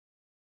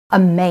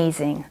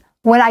Amazing.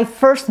 When I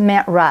first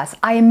met Russ,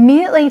 I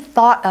immediately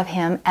thought of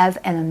him as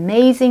an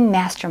amazing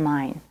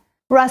mastermind.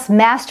 Russ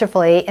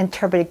masterfully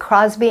interpreted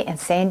Crosby and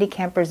Sandy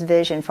Kemper's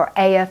vision for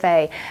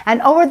AFA,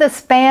 and over the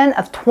span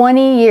of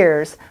 20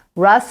 years,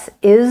 Russ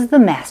is the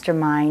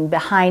mastermind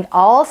behind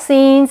all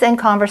scenes and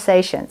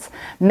conversations,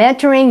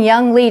 mentoring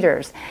young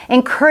leaders,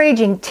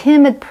 encouraging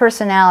timid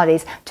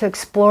personalities to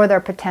explore their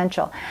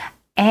potential,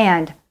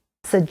 and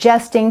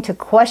suggesting to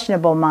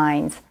questionable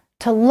minds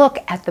to look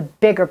at the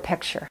bigger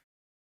picture.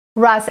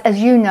 Russ, as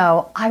you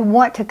know, I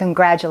want to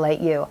congratulate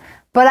you,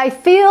 but I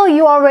feel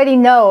you already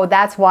know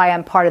that's why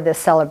I'm part of this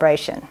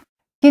celebration.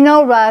 You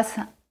know, Russ,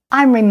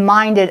 I'm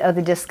reminded of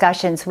the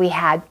discussions we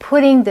had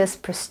putting this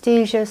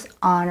prestigious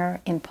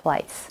honor in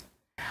place.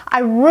 I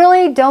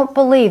really don't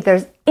believe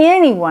there's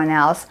anyone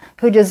else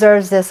who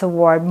deserves this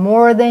award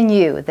more than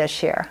you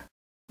this year.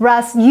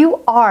 Russ,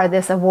 you are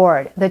this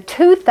award, the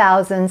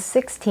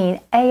 2016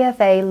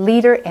 AFA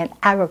Leader in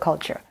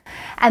Agriculture.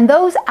 And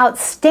those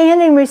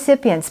outstanding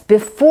recipients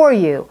before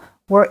you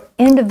were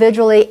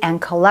individually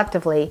and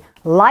collectively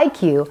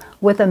like you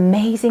with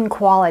amazing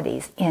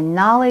qualities in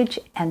knowledge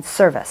and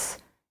service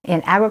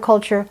in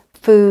agriculture,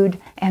 food,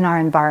 and our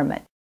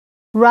environment.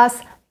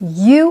 Russ,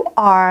 you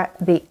are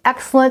the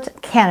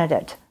excellent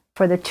candidate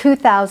for the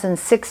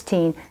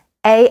 2016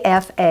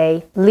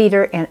 AFA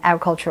Leader in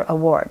Agriculture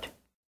Award.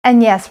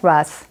 And yes,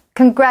 Russ,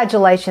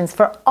 congratulations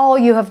for all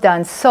you have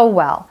done so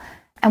well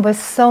and with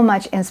so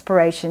much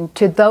inspiration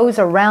to those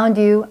around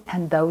you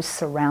and those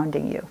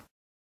surrounding you.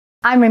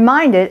 I'm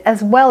reminded,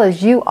 as well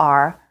as you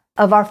are,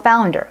 of our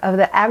founder of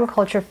the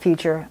Agriculture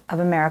Future of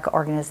America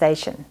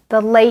organization,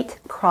 the late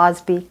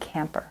Crosby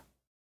Kemper.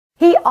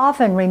 He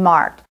often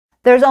remarked,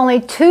 there's only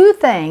two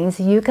things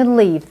you can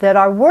leave that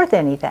are worth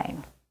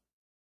anything.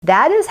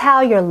 That is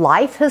how your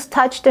life has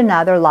touched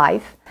another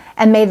life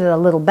and made it a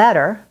little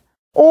better,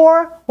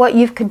 or what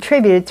you've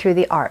contributed through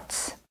the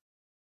arts.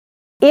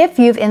 If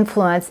you've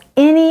influenced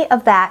any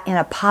of that in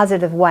a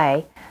positive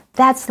way,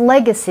 that's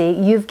legacy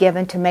you've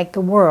given to make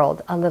the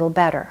world a little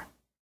better.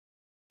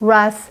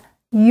 Russ,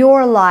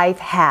 your life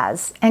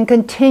has and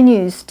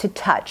continues to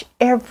touch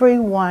every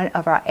one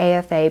of our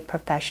AFA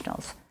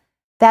professionals.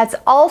 That's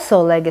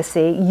also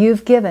legacy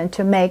you've given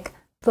to make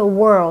the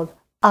world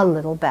a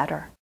little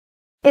better.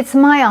 It's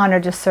my honor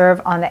to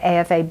serve on the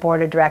AFA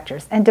Board of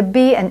Directors and to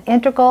be an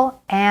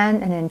integral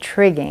and an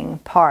intriguing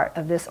part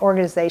of this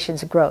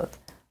organization's growth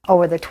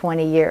over the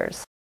 20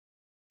 years.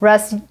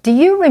 Russ, do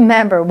you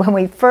remember when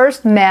we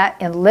first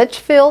met in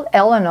Litchfield,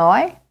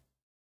 Illinois?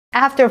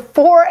 After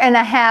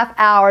 4.5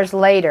 hours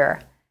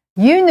later,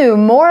 you knew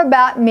more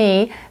about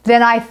me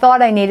than I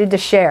thought I needed to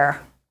share.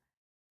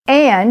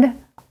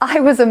 And I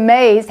was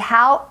amazed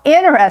how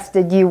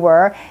interested you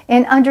were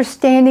in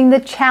understanding the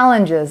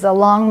challenges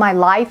along my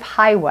life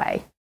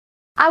highway.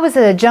 I was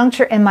at a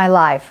juncture in my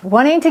life,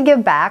 wanting to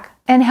give back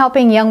and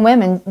helping young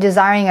women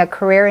desiring a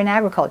career in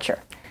agriculture.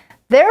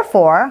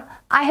 Therefore,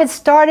 I had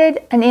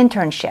started an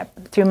internship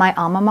through my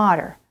alma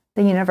mater,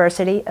 the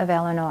University of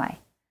Illinois.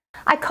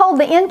 I called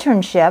the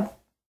internship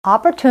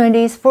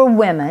Opportunities for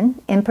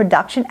Women in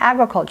Production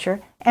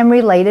Agriculture and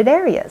Related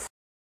Areas.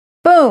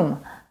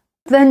 Boom!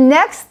 The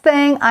next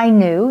thing I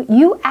knew,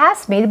 you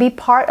asked me to be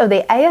part of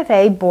the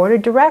AFA Board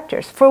of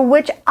Directors, for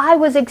which I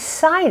was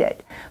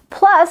excited.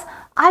 Plus,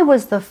 I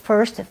was the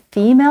first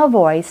female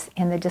voice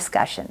in the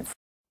discussions.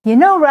 You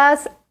know,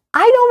 Russ,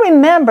 I don't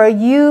remember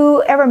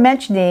you ever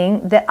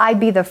mentioning that I'd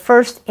be the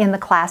first in the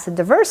class of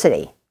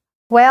diversity.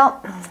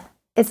 Well,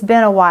 it's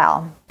been a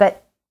while,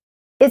 but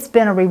it's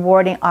been a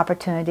rewarding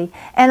opportunity,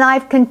 and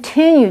I've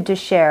continued to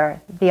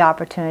share the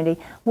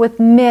opportunity with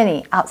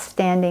many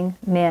outstanding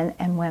men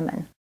and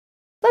women.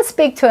 Let's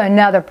speak to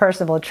another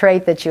personable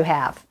trait that you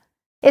have.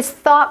 It's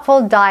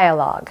thoughtful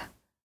dialogue.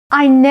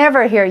 I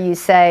never hear you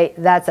say,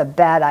 that's a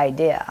bad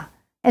idea.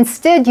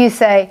 Instead, you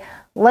say,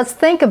 let's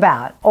think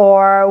about,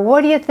 or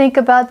what do you think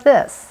about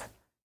this?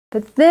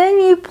 But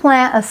then you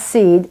plant a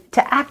seed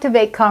to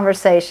activate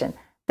conversation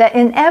that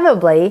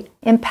inevitably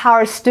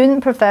empowers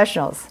student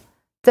professionals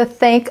to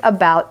think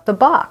about the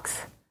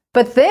box,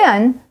 but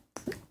then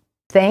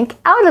think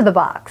out of the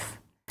box.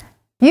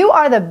 You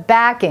are the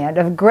back end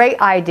of great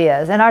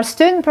ideas, and our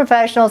student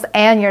professionals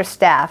and your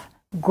staff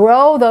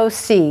grow those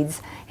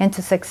seeds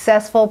into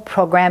successful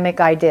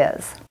programmatic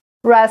ideas.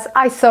 Russ,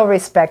 I so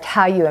respect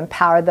how you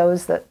empower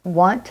those that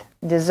want,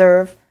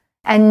 deserve,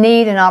 and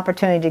need an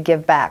opportunity to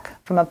give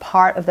back from a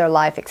part of their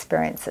life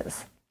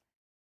experiences.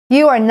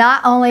 You are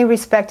not only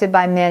respected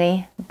by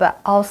many, but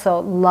also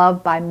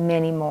loved by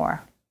many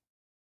more.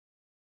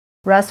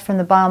 Russ, from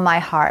the bottom of my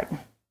heart,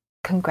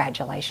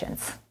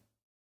 congratulations.